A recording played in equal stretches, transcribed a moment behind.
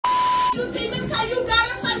You see me, how you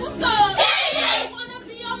gotta say what's up. Yeah. Wanna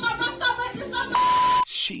be on my roster, but it's not.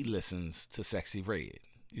 She listens to Sexyy Red.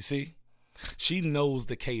 You see? She knows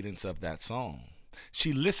the cadence of that song.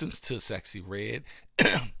 She listens to Sexyy Red.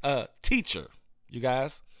 A teacher, you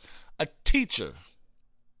guys. A teacher.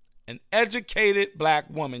 An educated black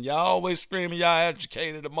woman. Y'all always screaming y'all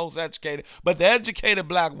educated, the most educated. But the educated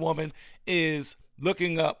black woman is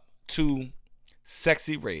looking up to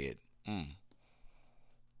Sexyy Red.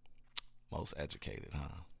 Most educated, huh?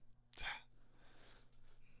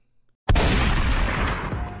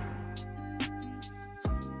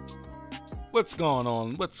 What's going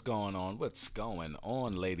on? What's going on? What's going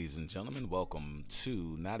on, ladies and gentlemen? Welcome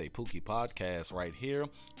to Not a POOKIE podcast right here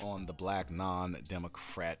on the Black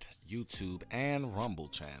Non-Democrat YouTube and Rumble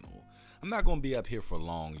channel. I'm not going to be up here for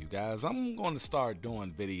long, you guys. I'm going to start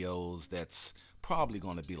doing videos that's probably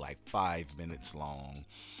going to be like 5 minutes long.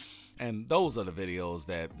 And those are the videos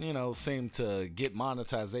that, you know, seem to get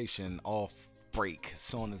monetization off break as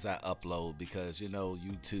soon as I upload because, you know,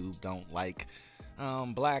 YouTube don't like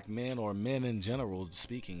black men or men in general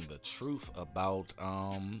speaking the truth about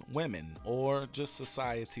women or just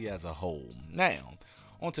society as a whole. Now,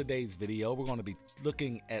 on today's video, we're going to be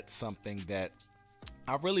looking at something that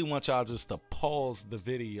I really want y'all just to pause the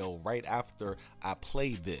video right after I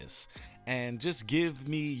play this and just give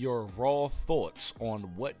me your raw thoughts on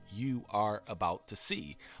what you are about to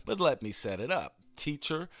see. But let me set it up.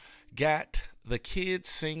 Teacher got the kids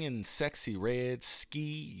singing Sexyy Red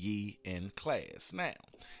Skeeyee in class. Now,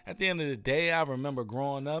 at the end of the day, I remember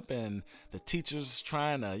growing up and the teachers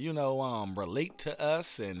trying to, you know, relate to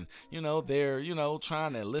us and, you know, they're, you know,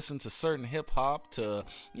 trying to listen to certain hip hop to,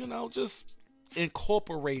 you know, just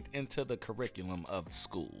incorporate into the curriculum of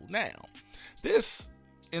school. Now,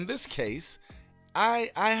 in this case, I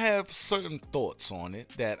have certain thoughts on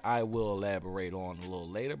it that I will elaborate on a little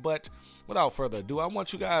later, but without further ado, I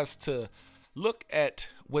want you guys to look at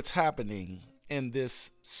what's happening in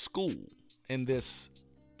this school. In this,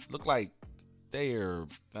 look like they're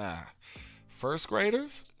first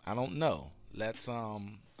graders? I don't know. Let's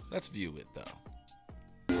view it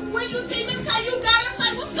though. When you see me, how you gotta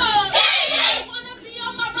say what's up. Yeah. Wanna be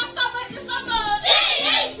on my roster, but it's not love.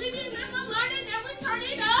 Yeah. We be living, learning, and we turn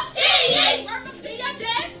it up. Yeah. Work up to your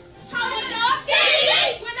desk, hold it up.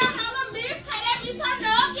 Yeah. When I holler miss, how that be turned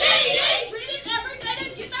up. Yeah. Read it every day to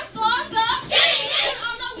get that scores up. Yeah.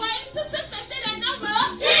 On the way to success, it ain't no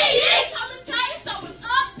love. Yeah. Coming tight, so it's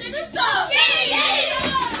up, then it's up. Yeah.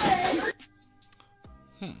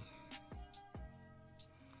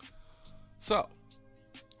 So,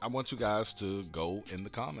 I want you guys to go in the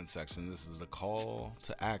comment section. This is the call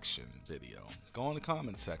to action video. Go in the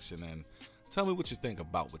comment section and tell me what you think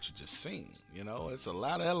about what you just seen. You know, it's a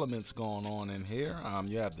lot of elements going on in here.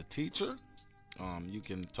 You have the teacher. You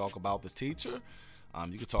can talk about the teacher.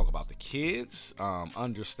 You can talk about the kids.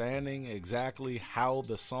 Understanding exactly how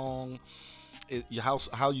the song,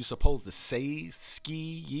 how you supposed to say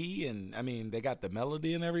Skeeyee, and I mean they got the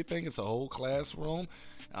melody and everything. It's a whole classroom.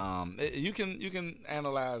 You can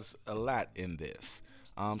analyze a lot in this.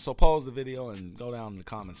 So pause the video and go down in the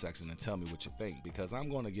comment section and tell me what you think, because I'm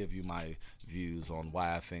going to give you my views on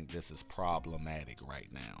why I think this is problematic right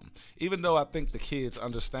now. Even though I think the kids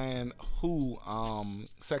understand who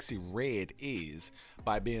Sexyy Red is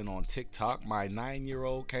by being on TikTok. My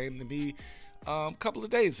 9-year-old came to me a couple of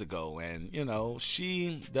days ago, and you know,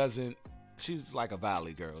 she's like a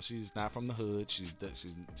valley girl. She's not from the hood. She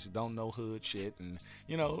don't know hood shit, and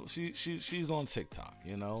you know, she's on TikTok,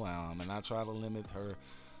 you know, and I try to limit her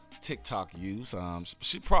TikTok use.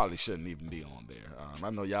 She probably shouldn't even be on there.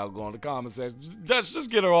 I know y'all go in the comments and say, Dutch,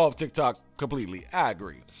 just get her off TikTok completely. I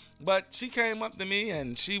agree, but she came up to me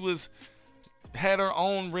and she had her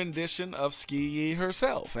own rendition of Skeeyee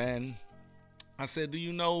herself, and I said, do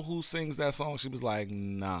you know who sings that song? She was like,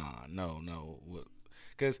 nah, no.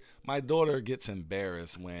 Because my daughter gets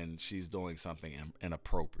embarrassed when she's doing something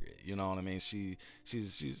inappropriate. You know what I mean? She's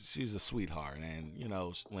a sweetheart, and you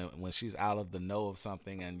know, when she's out of the know of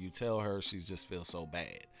something and you tell her, she just feels so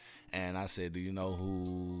bad. And I said, do you know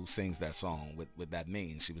who sings that song? What that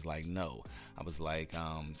means? She was like, no. I was like,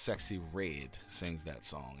 Sexyy Red sings that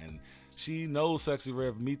song, and she knows Sexyy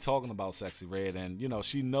Red. Me talking about Sexyy Red, and you know,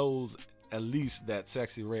 she knows at least that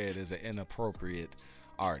Sexyy Red is an inappropriate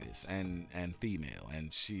artist and female,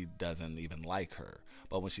 and she doesn't even like her.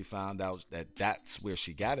 But when she found out that that's where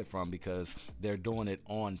she got it from, because they're doing it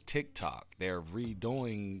on TikTok, they're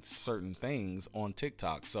redoing certain things on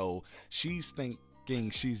TikTok, so she's thinking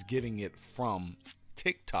she's getting it from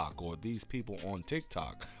TikTok or these people on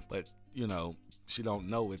TikTok. But you know, She don't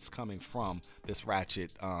know it's coming from this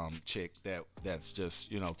ratchet chick that's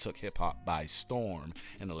just, you know, took hip hop by storm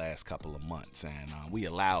in the last couple of months, and we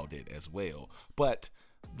allowed it as well. But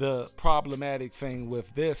the problematic thing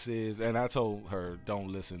with this is, and I told her,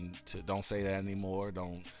 don't say that anymore,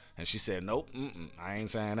 don't. And she said, nope, I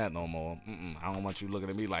ain't saying that no more. I don't want you looking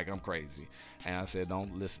at me like I'm crazy. And I said,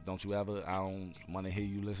 don't listen, I don't want to hear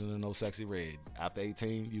you listen to no Sexyy Red. After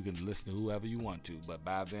 18, you can listen to whoever you want to. But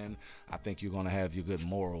by then, I think you're going to have your good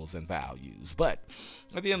morals and values. But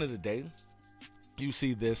at the end of the day, you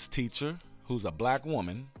see this teacher who's a black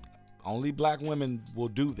woman. Only black women will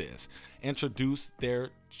do this. Introduce their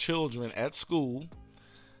children at school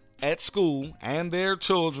and their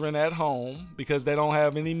children at home, because they don't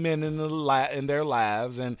have any men in their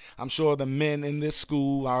lives, and I'm sure the men in this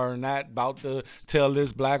school are not about to tell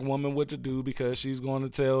this black woman what to do, because she's going to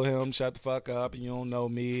tell him, shut the fuck up, and you don't know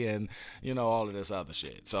me, and you know, all of this other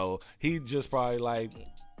shit. So he just probably like,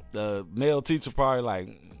 the male teacher probably like,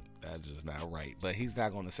 that's just not right, but he's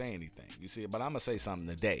not going to say anything, you see. But I'm going to say something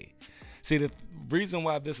today. See, the reason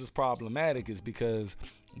why this is problematic is because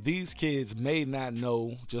these kids may not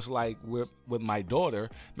know, just like with my daughter,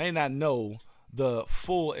 may not know the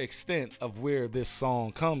full extent of where this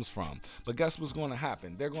song comes from. But guess what's going to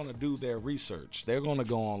happen? They're going to do their research. They're going to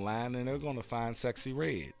go online and they're going to find Sexyy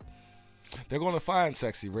Red. They're going to find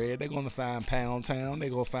Sexyy Red. They're going to find Pound Town. They're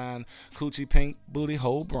going to find Coochie Pink Booty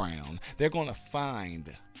Hole Brown. They're going to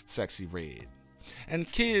find Sexyy Red. And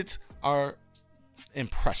kids are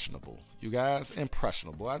impressionable, you guys,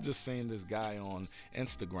 impressionable. I just seen this guy on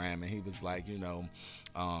Instagram, and he was like, you know,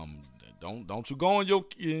 don't you go on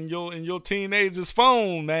your teenager's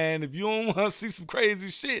phone, man, if you don't want to see some crazy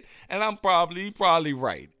shit. And I'm probably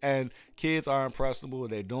right. And kids are impressionable.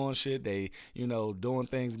 They're doing shit. They, you know, doing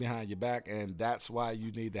things behind your back, and that's why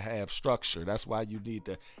you need to have structure. That's why you need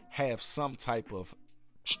to have some type of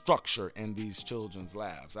structure in these children's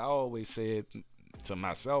lives. I always said to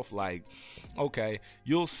myself, like, okay,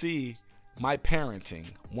 you'll see my parenting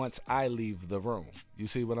once I leave the room. You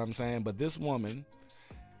see what I'm saying? But this woman,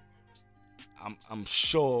 I'm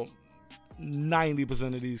sure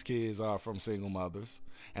 90% of these kids are from single mothers,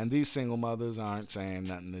 and these single mothers aren't saying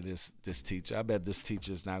nothing to this teacher. I bet this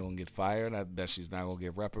teacher's not gonna get fired. I bet she's not gonna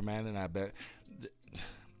get reprimanded. I bet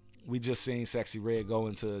we just seen Sexyy Red go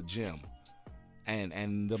into a gym,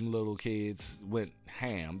 and them little kids went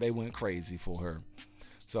ham. They went crazy for her.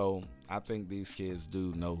 So I think these kids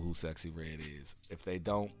do know who Sexyy Red is. If they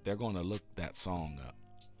don't, they're going to look that song up.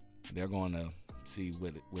 They're going to see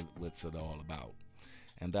what's it all about.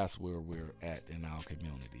 And that's where we're at in our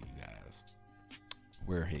community, you guys.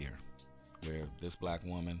 We're here. Where this black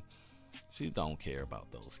woman, she don't care about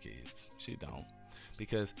those kids. She don't.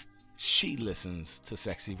 Because she listens to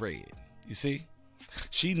Sexyy Red. You see?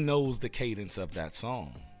 She knows the cadence of that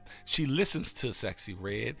song. She listens to Sexyy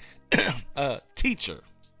Red. A teacher,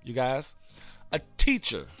 you guys, a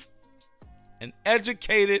teacher, an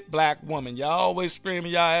educated black woman. Y'all always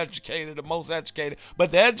screaming y'all educated, the most educated,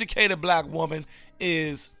 but the educated black woman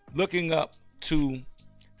is looking up to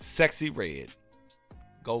Sexyy Red.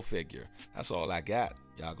 Go figure. That's all I got.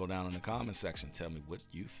 Y'all go down in the comment section. Tell me what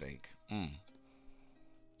you think.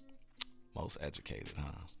 Most educated,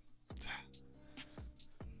 huh?